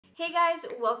Hey guys,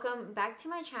 welcome back to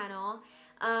my channel.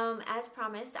 As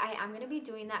promised, I am going to be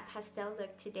doing that pastel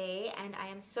look today, and I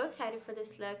am so excited for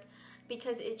this look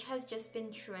because it has just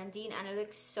been trending and it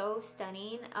looks so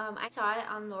stunning. I saw it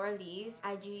on Laura Lee's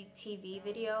IGTV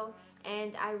video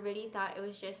and I really thought it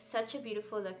was just such a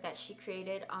beautiful look that she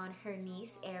created on her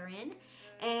niece Erin.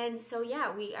 And so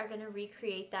yeah, we are going to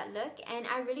recreate that look, and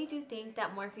I really do think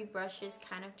that Morphe brushes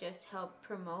kind of just help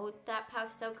promote that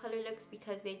pastel color looks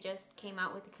because they just came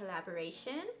out with a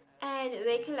collaboration. And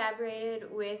they collaborated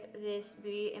with this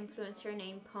beauty influencer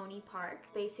named Pony Park.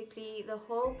 Basically, the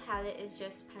whole palette is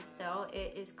just pastel.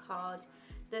 It is called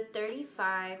the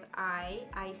 35i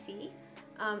IC.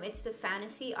 It's the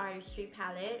Fantasy Artistry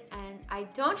palette, and I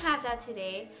don't have that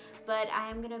today, but I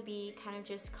am gonna be kind of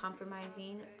just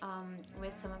compromising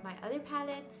with some of my other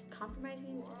palettes.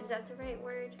 Compromising, is that the right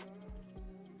word?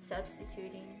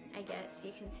 Substituting, I guess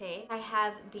you can say. I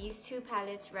have these two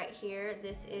palettes right here.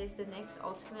 This is the NYX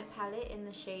Ultimate palette in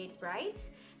the shade Bright,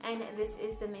 and this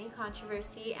is the Mini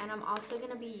Controversy, and I'm also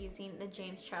going to be using the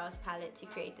James Charles palette to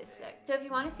create this look. So if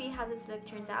you want to see how this look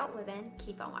turns out, well then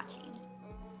keep on watching.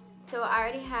 So I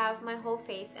already have my whole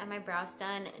face and my brows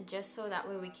done, just so that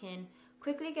way we can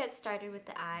quickly get started with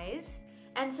the eyes.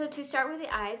 And so to start with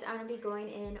the eyes, I'm going to be going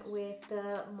in with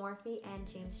the Morphe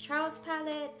and James Charles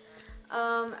palette.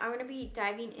 I'm going to be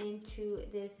diving into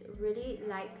this really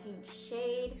light pink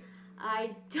shade.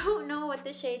 I don't know what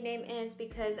the shade name is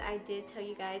because I did tell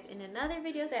you guys in another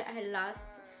video that I had lost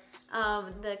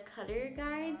the color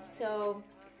guide. So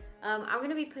I'm going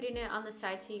to be putting it on the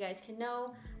side so you guys can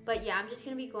know. But yeah, I'm just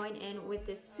going to be going in with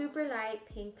this super light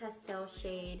pink pastel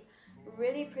shade.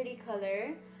 Really pretty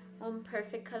color.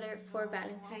 Perfect color for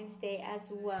Valentine's Day as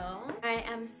well. I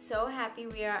am so happy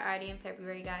we are already in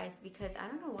February, guys, because I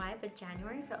don't know why, but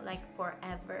January felt like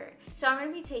forever. So I'm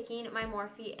going to be taking my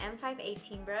Morphe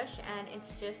M518 brush, and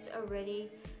it's just a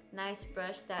really nice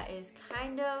brush that is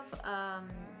kind of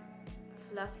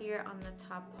fluffier on the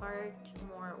top part,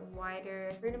 more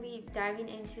wider. We're going to be diving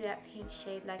into that pink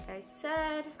shade like I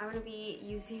said. I'm going to be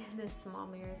using this small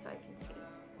mirror so I can see.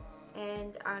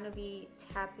 And I'm going to be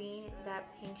tapping that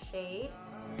pink shade.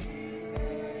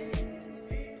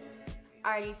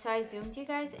 Alrighty, so I zoomed you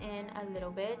guys in a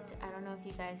little bit. I don't know if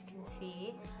you guys can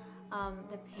see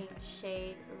the pink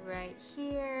shade right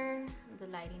here. The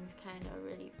lighting's kind of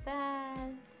really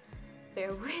bad.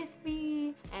 Bear with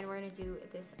me. And we're going to do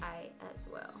this eye as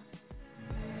well.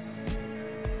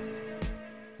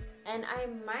 And I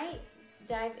might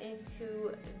dive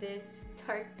into this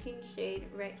dark pink shade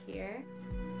right here.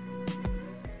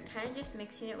 Kind of just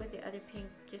mixing it with the other pink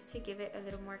just to give it a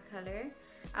little more color.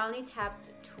 I only tapped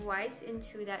twice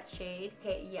into that shade.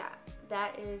 Okay, yeah,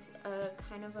 that is a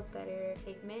kind of a better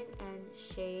pigment and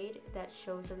shade that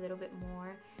shows a little bit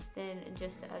more than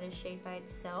just the other shade by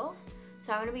itself.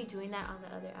 So I'm going to be doing that on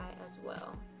the other eye as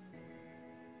well.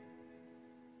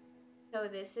 So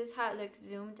this is how it looks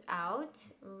zoomed out.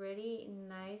 Really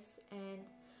nice and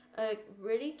a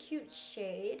really cute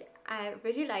shade. I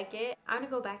really like it. I'm gonna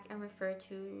go back and refer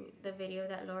to the video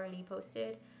that Laura Lee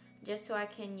posted just so I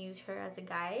can use her as a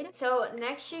guide. So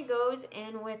next she goes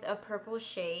in with a purple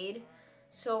shade.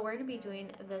 So we're gonna be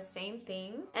doing the same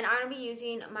thing. And I'm gonna be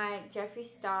using my Jeffree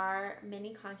Star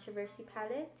Mini Controversy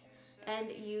palette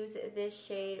and use this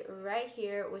shade right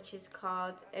here, which is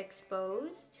called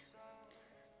Exposed.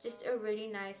 Just a really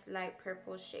nice light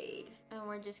purple shade. And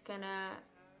we're just gonna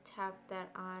tap that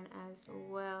on as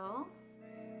well.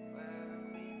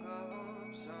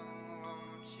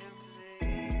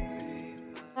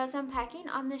 As I'm packing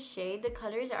on the shade, the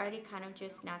colors already kind of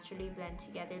just naturally blend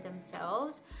together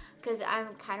themselves because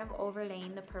I'm kind of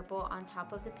overlaying the purple on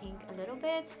top of the pink a little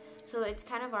bit, so it's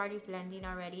kind of already blending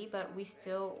already, but we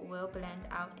still will blend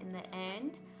out in the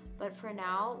end. But for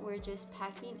now, we're just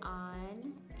packing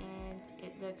on and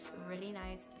it looks really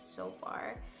nice so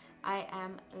far. I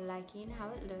am liking how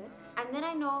it looks. And then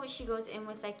I know she goes in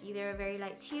with like either a very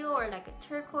light teal or like a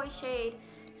turquoise shade.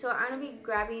 So I'm going to be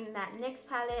grabbing that NYX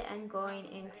palette and going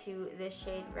into this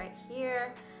shade right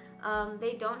here.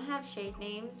 They don't have shade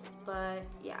names, but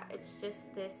yeah, it's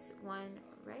just this one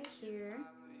right here.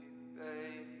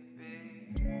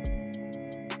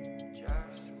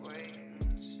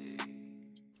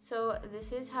 So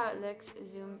this is how it looks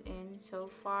zoomed in so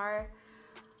far.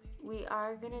 We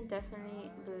are gonna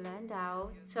definitely blend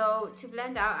out. So to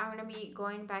blend out, I'm gonna be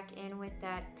going back in with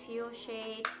that teal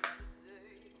shade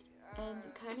and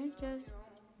kind of just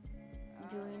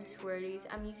doing swirlies.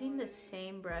 I'm using the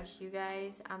same brush, you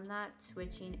guys. I'm not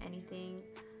switching anything.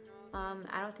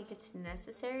 I don't think it's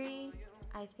necessary.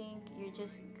 I think you're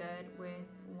just good with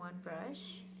one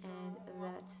brush and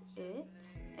that's it.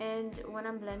 And when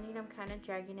I'm blending, I'm kind of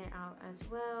dragging it out as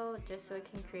well, just so it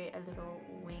can create a little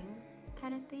wing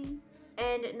kind of thing.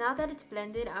 And now that it's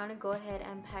blended, I'm gonna go ahead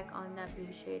and pack on that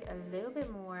blue shade a little bit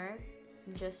more,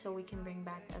 just so we can bring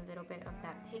back a little bit of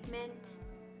that pigment.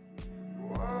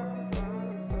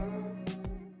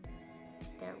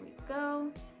 There we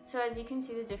go. So as you can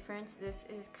see the difference, this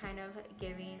is kind of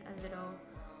giving a little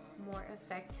more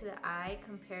effect to the eye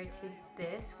compared to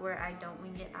this, where I don't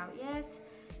wing it out yet.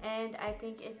 And I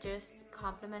think it just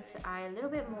complements the eye a little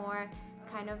bit more,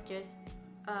 kind of just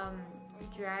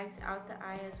drags out the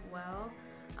eye as well,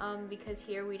 because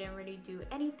here we didn't really do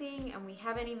anything and we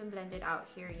haven't even blended out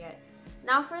here yet.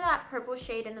 Now for that purple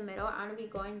shade in the middle, I'm going to be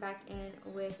going back in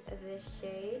with this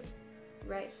shade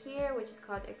right here, which is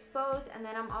called Exposed, and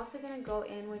then I'm also going to go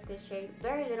in with this shade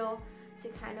Very Little to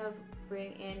kind of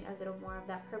bring in a little more of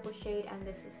that purple shade, and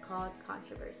this is called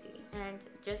Controversy. And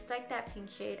just like that pink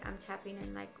shade, I'm tapping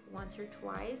in like once or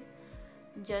twice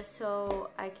just so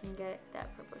I can get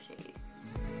that purple shade.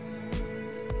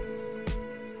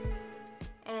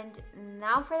 And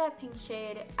now for that pink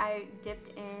shade, I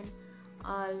dipped in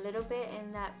a little bit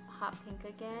in that hot pink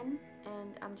again,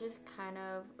 and I'm just kind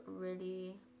of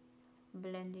really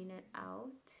blending it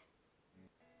out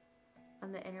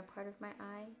on the inner part of my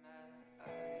eye.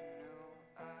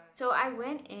 So I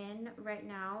went in right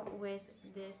now with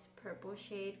this purple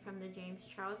shade from the James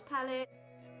Charles palette,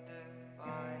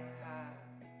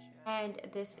 and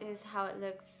this is how it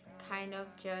looks, kind of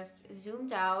just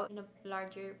zoomed out in a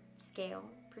larger scale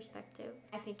perspective.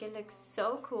 I think it looks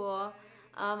so cool.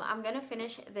 I'm gonna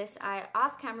finish this eye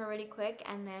off camera really quick,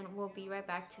 and then we'll be right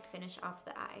back to finish off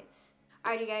the eyes.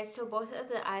 Alrighty guys, so both of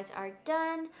the eyes are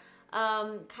done,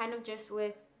 kind of just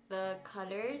with the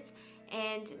colors.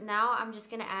 And now I'm just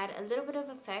gonna add a little bit of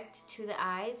effect to the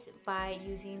eyes by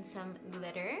using some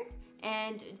glitter.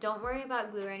 And don't worry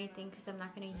about glue or anything, because I'm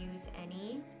not gonna use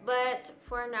any. But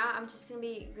for now, I'm just gonna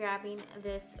be grabbing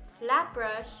this flat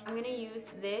brush. I'm gonna use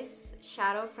this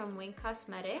shadow from Wing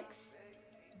Cosmetics.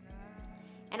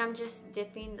 And I'm just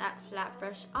dipping that flat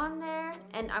brush on there.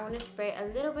 And I'm gonna spray a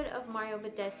little bit of Mario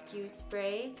Badescu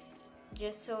spray,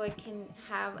 just so it can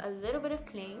have a little bit of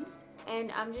cling.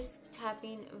 And I'm just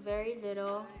tapping very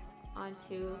little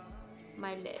onto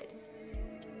my lid.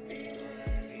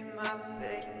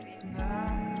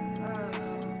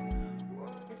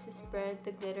 To spread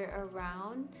the glitter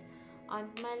around on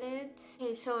my lids.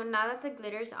 Okay, so now that the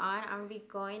glitter's on, I'm gonna be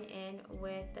going in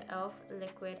with the e.l.f.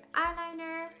 liquid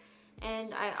eyeliner.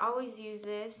 And I always use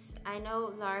this. I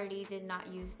know Laura Lee did not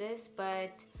use this,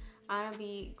 but I'm gonna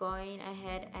be going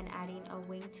ahead and adding a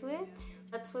wing to it.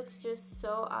 That's what's just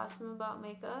so awesome about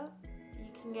makeup.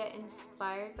 You can get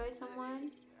inspired by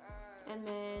someone and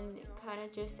then kind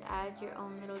of just add your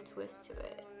own little twist to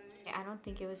it. I don't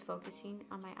think it was focusing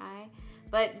on my eye,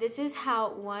 but this is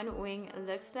how one wing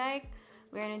looks like.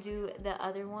 We're gonna do the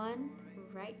other one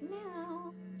right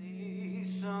now.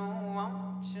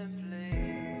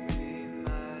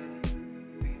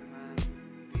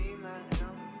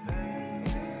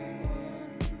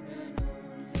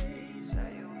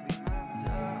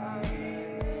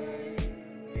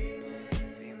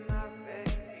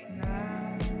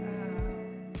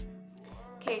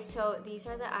 Okay, so these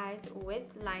are the eyes with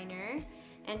liner,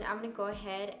 and I'm gonna go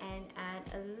ahead and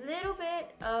add a little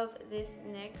bit of this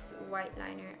NYX white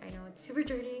liner. I know it's super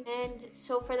dirty. And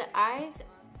so for the eyes,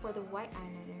 for the white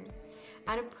eyeliner,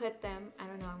 I'm gonna put them, I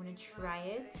don't know, I'm gonna try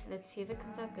it. Let's see if it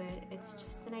comes out good. It's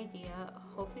just an idea.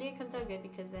 Hopefully it comes out good,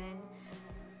 because then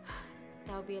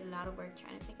that would be a lot of work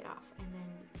trying to take it off and then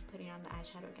putting on the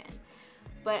eyeshadow again.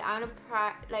 But I'm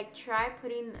gonna try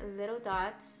putting little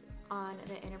dots on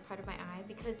the inner part of my eye,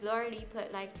 because Laura Lee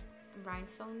put like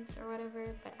rhinestones or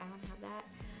whatever, but I don't have that.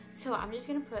 So I'm just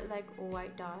gonna put like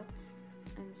white dots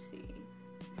and see.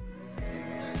 I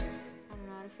don't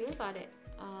know how to feel about it.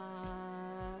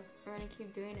 We're gonna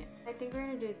keep doing it. I think we're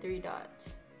gonna do 3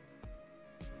 dots.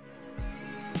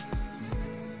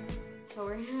 So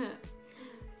we're gonna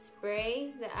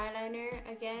spray the eyeliner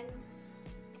again.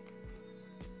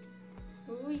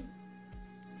 Ooh.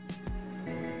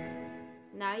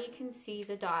 Now you can see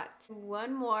the dots.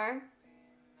 One more.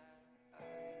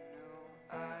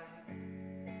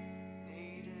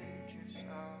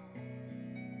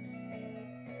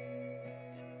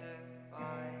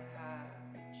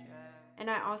 And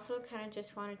I also kind of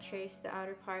just want to trace the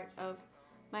outer part of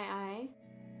my eye.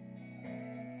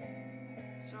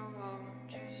 So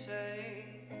won't you say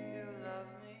you love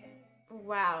me?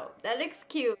 Wow, that looks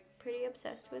cute. Pretty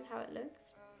obsessed with how it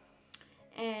looks.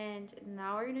 And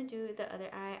now we're gonna do the other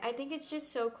eye. I think it's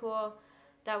just so cool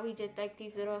that we did like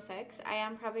these little effects. I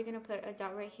am probably gonna put a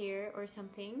dot right here or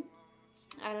something,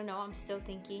 I don't know, I'm still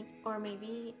thinking. Or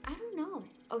maybe, I don't know.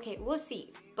 Okay, we'll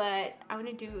see. But I'm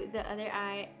gonna do the other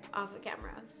eye off the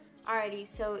camera. Alrighty,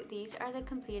 so these are the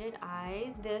completed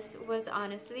eyes. This was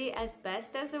honestly as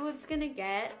best as it was gonna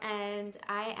get, and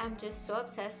I am just so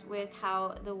obsessed with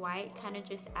how the white kind of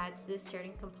just adds this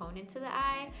certain component to the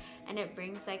eye, and it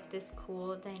brings like this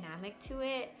cool dynamic to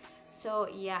it. So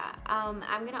yeah,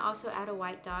 I'm gonna also add a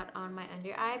white dot on my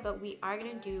under eye, but we are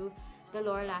gonna do the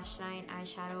lower lash line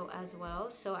eyeshadow as well.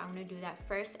 So I'm gonna do that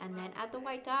first and then add the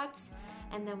white dots,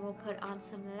 and then we'll put on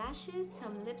some lashes,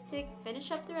 some lipstick,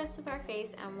 finish up the rest of our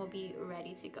face, and we'll be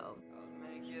ready to go.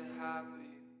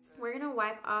 We're gonna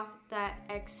wipe off that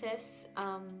excess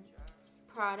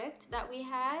product that we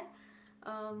had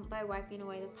by wiping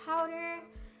away the powder.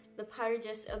 The powder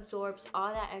just absorbs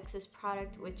all that excess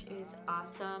product, which is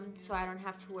awesome, so I don't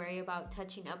have to worry about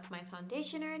touching up my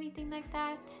foundation or anything like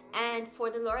that. And for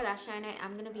the lower lash line,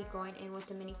 I'm going to be going in with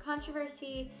the Mini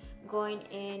Controversy, going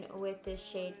in with this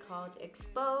shade called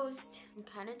Exposed. I'm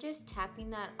kind of just tapping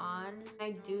that on.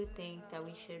 I do think that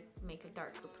we should make a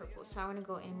darker purple, so I want to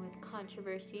go in with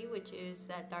Controversy, which is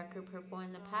that darker purple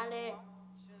in the palette.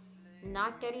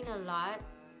 Not getting a lot,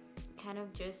 kind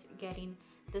of just getting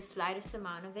the slightest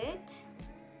amount of it.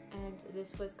 And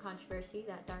this was Controversy,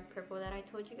 that dark purple that I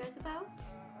told you guys about.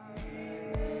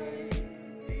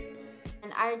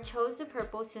 And I chose the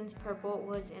purple since purple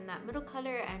was in that middle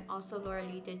color, and also Laura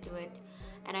Lee did do it,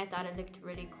 and I thought it looked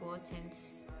really cool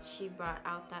since she brought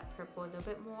out that purple a little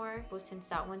bit more, but since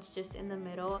that one's just in the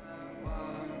middle.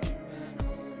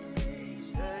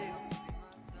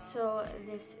 So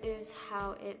this is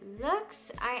how it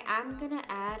looks. I am gonna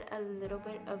add a little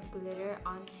bit of glitter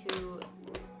onto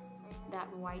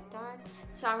that white dot.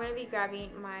 So I'm gonna be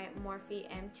grabbing my Morphe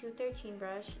M213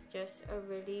 brush, just a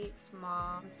really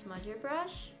small smudger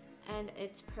brush, and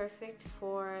it's perfect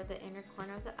for the inner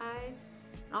corner of the eyes,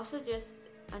 and also just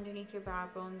underneath your brow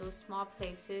bone, those small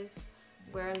places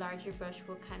where a larger brush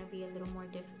will kind of be a little more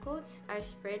difficult. I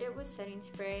sprayed it with setting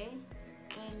spray,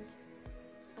 and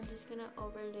I'm just gonna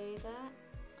overlay that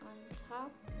on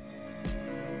top.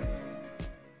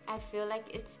 I feel like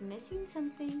it's missing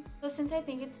something. So since I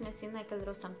think it's missing like a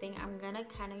little something, I'm gonna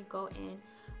kind of go in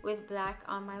with black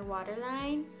on my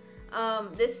waterline.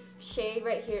 This shade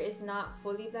right here is not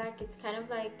fully black. It's kind of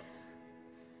like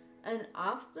an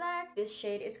off black. This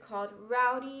shade is called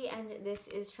Rowdy, and this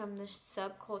is from the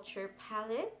Subculture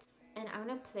palette. And I'm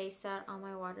gonna place that on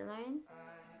my waterline.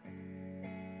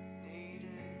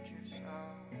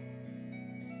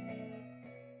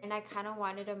 And I kind of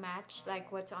wanted to match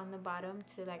like what's on the bottom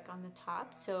to like on the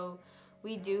top, so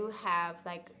we do have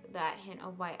like that hint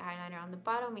of white eyeliner on the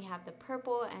bottom. We have the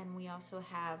purple, and we also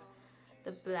have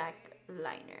the black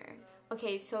liner.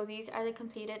 Okay, so these are the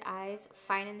completed eyes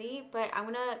finally, but I'm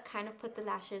gonna kind of put the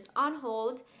lashes on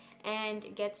hold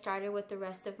and get started with the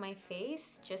rest of my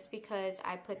face, just because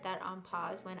I put that on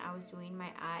pause when I was doing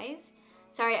my eyes.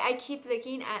 Sorry, I keep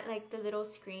looking at like the little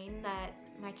screen that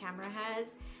my camera has,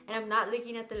 and I'm not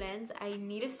looking at the lens. I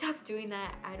need to stop doing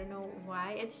that. I don't know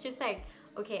why. It's just like,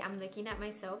 okay, I'm looking at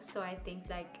myself, so I think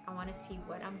like I want to see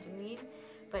what I'm doing,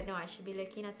 but no, I should be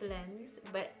looking at the lens.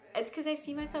 But it's because I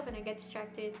see myself and I get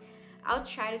distracted. I'll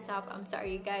try to stop. I'm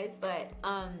sorry, you guys, but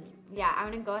yeah,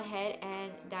 I'm gonna go ahead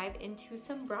and dive into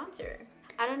some bronzer.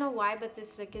 I don't know why, but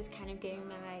this look is kind of giving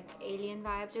me like alien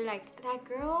vibes, or like that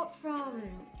girl from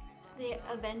the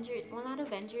Avengers, well, not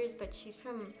Avengers, but she's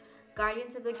from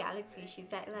Guardians of the Galaxy. She's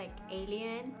that like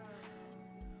alien,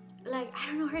 like I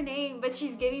don't know her name, but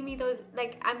she's giving me those,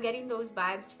 like I'm getting those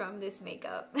vibes from this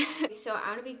makeup. So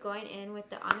I'm gonna be going in with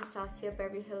the Anastasia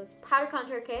Beverly Hills Powder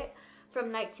Contour Kit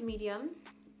from light to medium.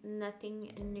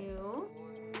 Nothing new.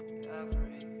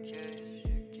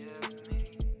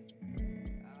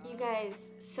 You guys,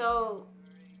 so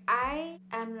I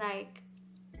am like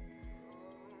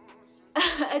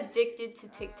addicted to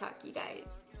TikTok, you guys.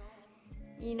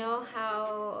 You know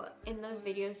how in those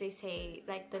videos they say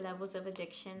like the levels of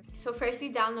addiction. So first you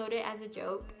download it as a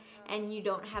joke and you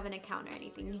don't have an account or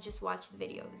anything. You just watch the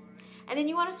videos. And then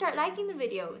you want to start liking the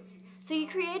videos. So you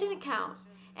create an account.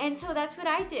 And so that's what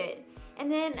I did. And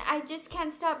then I just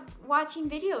can't stop watching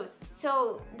videos.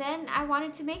 So then I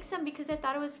wanted to make some because I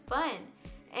thought it was fun.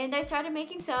 And I started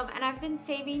making some, and I've been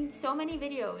saving so many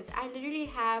videos. I literally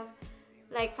have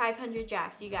like 500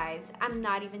 drafts, you guys. I'm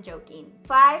not even joking.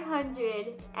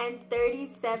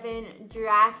 537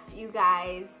 drafts, you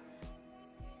guys.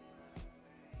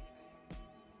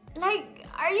 Like,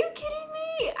 are you kidding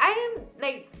me? I am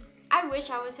like, I wish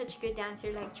I was such a good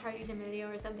dancer like Charli D'Amelio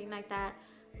or something like that,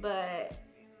 but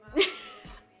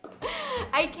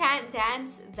I can't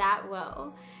dance that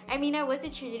well. I mean, I was a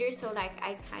cheerleader, so like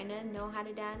I kind of know how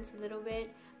to dance a little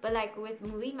bit. But like with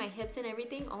moving my hips and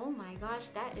everything, oh my gosh,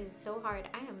 that is so hard.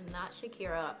 I am not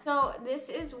Shakira. So this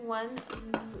is one.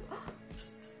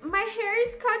 My hair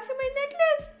is caught to my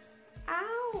necklace.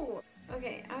 Ow.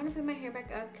 Okay, I'm gonna put my hair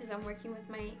back up because I'm working with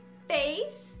my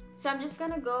face. So I'm just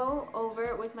gonna go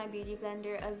over with my beauty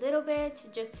blender a little bit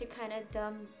just to kind of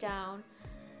dumb down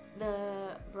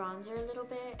the bronzer a little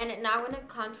bit. And now I'm gonna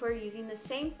contour using the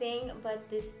same thing but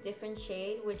this different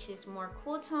shade, which is more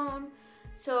cool tone.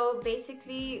 So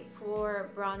basically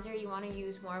for bronzer you want to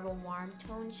use more of a warm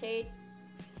tone shade,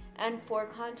 and for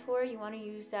contour you want to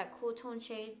use that cool tone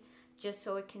shade just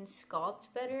so it can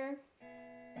sculpt better.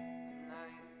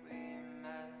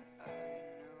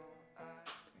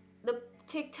 The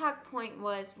TikTok point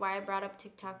was, why I brought up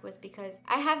TikTok was because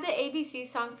I have the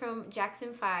ABC song from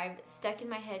Jackson 5 stuck in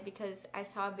my head because I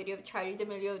saw a video of Charli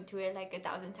D'Amelio do it like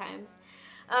 1,000 times.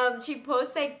 She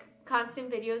posts like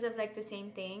constant videos of like the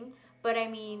same thing, but I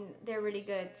mean they're really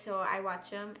good, so I watch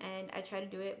them and I try to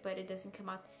do it, but it doesn't come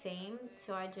out the same,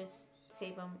 so I just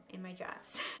save them in my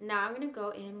drafts. Now I'm gonna go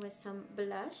in with some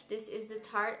blush. This is the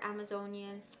Tarte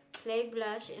Amazonian Clay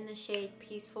Blush in the shade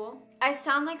Peaceful. I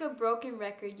sound like a broken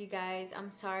record, you guys. I'm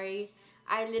sorry.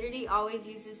 I literally always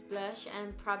use this blush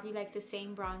and probably like the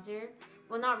same bronzer.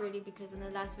 Well, not really, because in the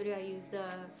last video I used the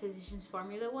Physicians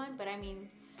Formula one, but I mean,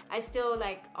 I still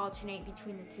like alternate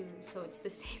between the two, so it's the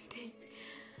same thing.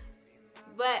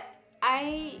 But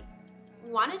I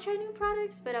want to try new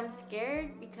products, but I'm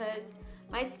scared because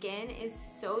my skin is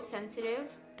so sensitive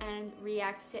and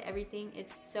reacts to everything.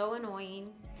 It's so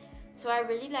annoying. So I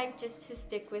really like just to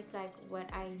stick with like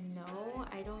what I know.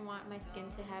 I don't want my skin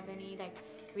to have any like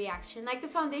reaction. Like the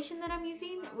foundation that I'm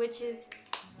using, which is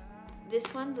this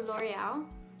one, the L'Oreal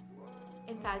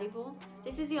Infallible.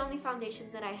 This is the only foundation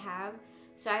that I have.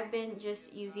 So I've been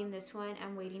just using this one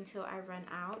and waiting till I run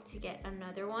out to get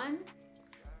another one.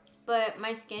 But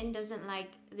my skin doesn't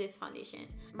like this foundation.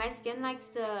 My skin likes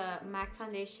the MAC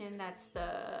foundation. That's the,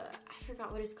 I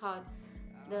forgot what it's called,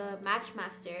 the Match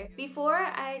Master. Before,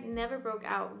 I never broke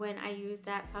out when I used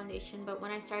that foundation, but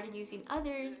when I started using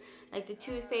others, like the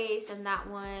Too Faced and that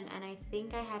one, and I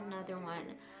think I had another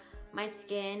one, my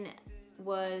skin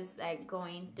was like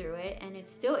going through it, and it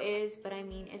still is, but I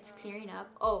mean, it's clearing up.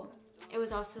 Oh, it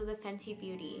was also the Fenty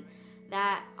Beauty.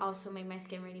 That also made my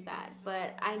skin really bad.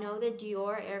 But I know the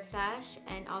Dior Air Flash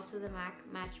and also the MAC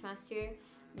Match Master,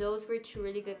 those were two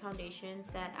really good foundations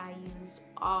that I used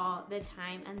all the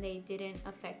time, and they didn't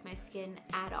affect my skin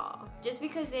at all. Just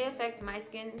because they affect my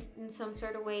skin in some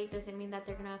sort of way doesn't mean that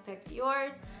they're gonna affect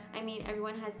yours. I mean,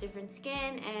 everyone has different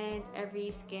skin and every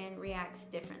skin reacts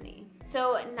differently.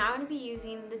 So now I'm gonna be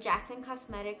using the Jaclyn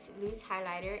Cosmetics Loose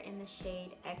Highlighter in the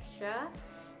shade Extra.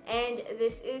 And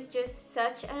this is just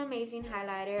such an amazing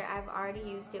highlighter. I've already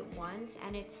used it once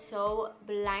and it's so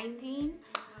blinding.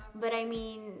 But I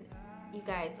mean, you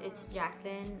guys, it's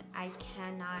Jaclyn. I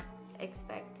cannot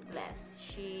expect less.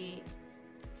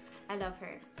 I love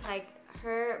her. Like,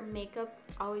 her makeup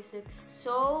always looks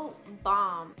so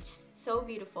bomb, so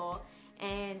beautiful.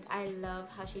 And I love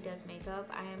how she does makeup.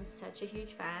 I am such a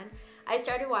huge fan. I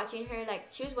started watching her, like,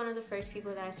 she was one of the first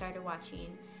people that I started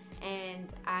watching. And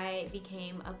I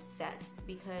became obsessed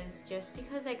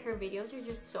because like her videos are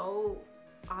just so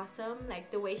awesome. Like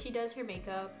the way she does her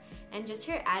makeup and just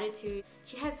her attitude.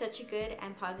 She has such a good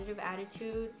and positive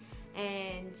attitude,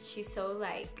 and she's so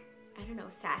like, I don't know,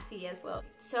 sassy as well.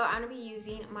 So I'm gonna be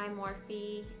using my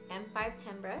Morphe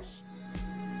M510 brush.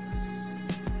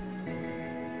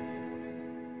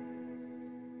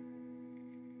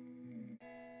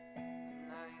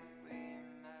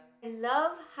 I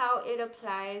love how it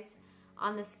applies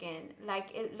on the skin.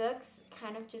 Like, it looks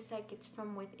kind of just like it's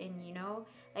from within, you know?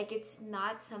 Like, it's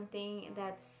not something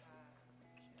that's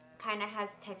kind of has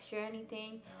texture or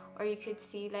anything, or you could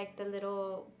see like the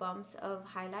little bumps of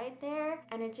highlight there,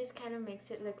 and it just kind of makes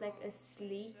it look like a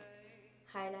sleek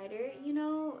highlighter, you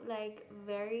know? Like,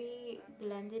 very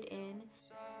blended in.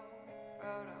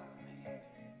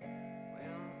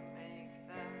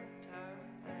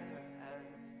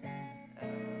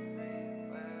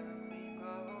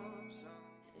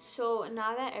 So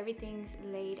now that everything's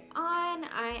laid on,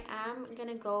 I am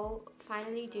gonna go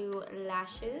finally do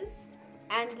lashes.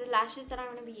 And the lashes that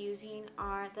I'm gonna be using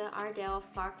are the Ardell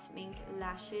Fox Mink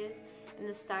lashes in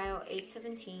the style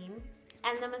 817.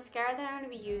 And the mascara that I'm gonna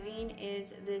be using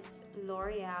is this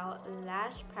L'Oreal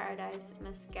Lash Paradise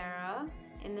mascara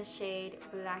in the shade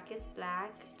Blackest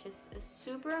Black. Just a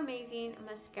super amazing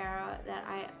mascara that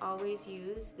I always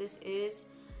use. This is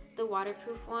the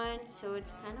waterproof one, so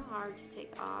it's kind of hard to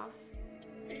take off.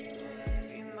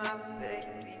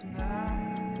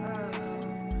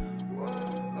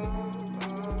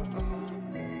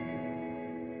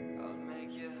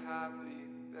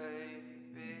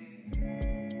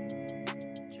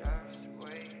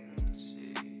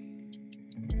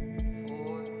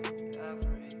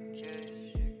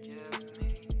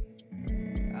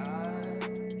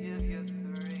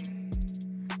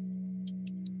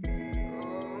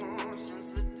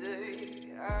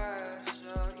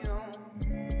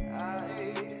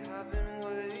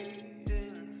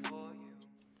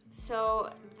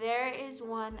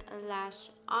 eyelash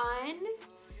on.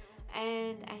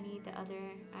 And I need the other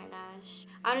eyelash.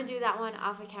 I'm gonna do that one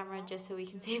off of camera just so we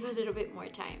can save a little bit more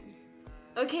time.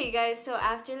 Okay guys, so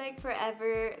after like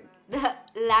forever, the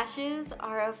lashes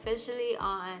are officially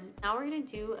on. Now we're gonna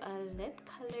do a lip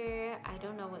color. I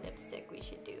don't know what lipstick we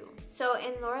should do. So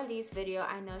in Laura Lee's video,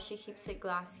 I know she keeps it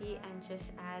glossy and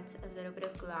just adds a little bit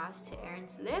of gloss to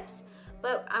Erin's lips.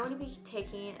 But I'm gonna be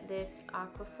taking this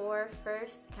Aquaphor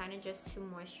first, kind of just to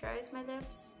moisturize my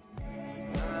lips.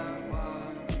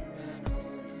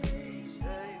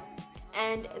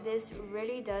 And this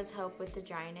really does help with the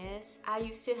dryness. I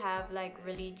used to have like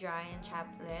really dry and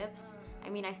chapped lips. I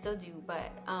mean, I still do,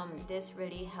 but this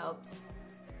really helps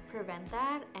prevent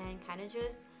that and kind of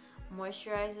just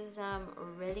moisturizes them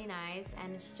really nice.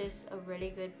 And it's just a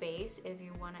really good base if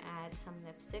you want to add some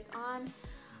lipstick on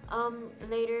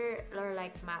later, or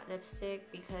like matte lipstick,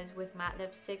 because with matte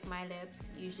lipstick my lips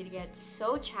usually get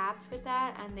so chapped with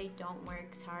that and they don't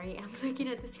work. Sorry, I'm looking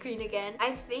at the screen again.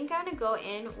 I think I'm gonna go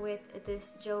in with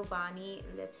this Giovanni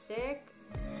lipstick.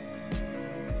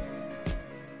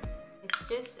 It's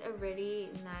just a really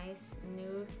nice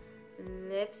nude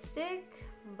lipstick,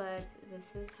 but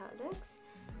this is how it looks.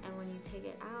 And when you take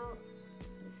it out,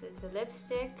 this is the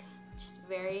lipstick, just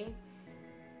very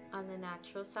on the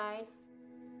natural side.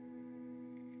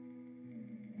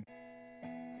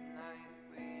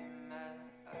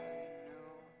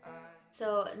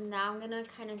 So now I'm gonna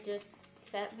kind of just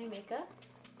set my makeup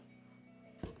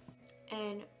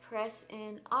and press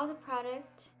in all the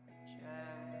product.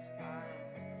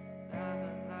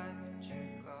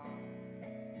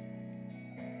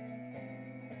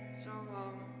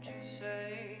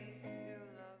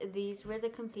 These were the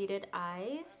completed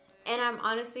eyes, and I'm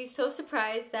honestly so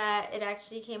surprised that it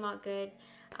actually came out good.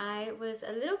 I was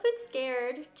a little bit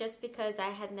scared just because I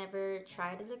had never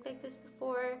tried to look like this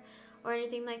before or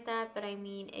anything like that, but I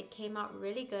mean, it came out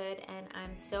really good and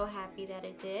I'm so happy that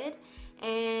it did.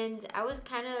 And I was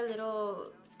kind of a little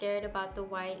scared about the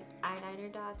white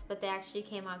eyeliner dots, but they actually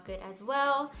came out good as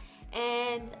well.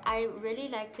 And I really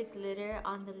like the glitter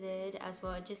on the lid as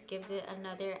well. It just gives it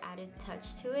another added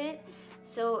touch to it.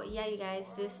 So yeah, you guys,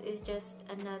 this is just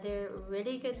another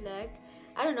really good look.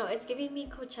 I don't know, it's giving me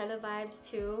Coachella vibes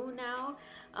too now.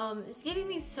 It's giving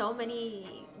me so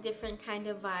many different kind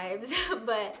of vibes.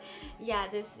 But yeah,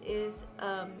 this is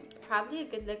probably a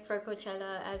good look for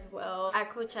Coachella as well.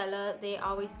 At Coachella, they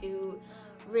always do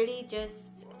really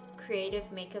just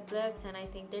creative makeup looks, and I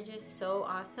think they're just so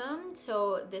awesome.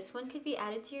 So this one could be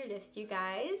added to your list, you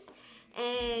guys.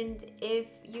 And if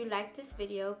you like this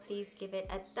video, please give it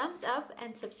a thumbs up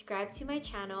and subscribe to my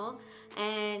channel.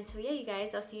 And so yeah, you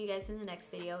guys, I'll see you guys in the next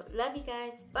video. Love you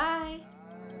guys. Bye.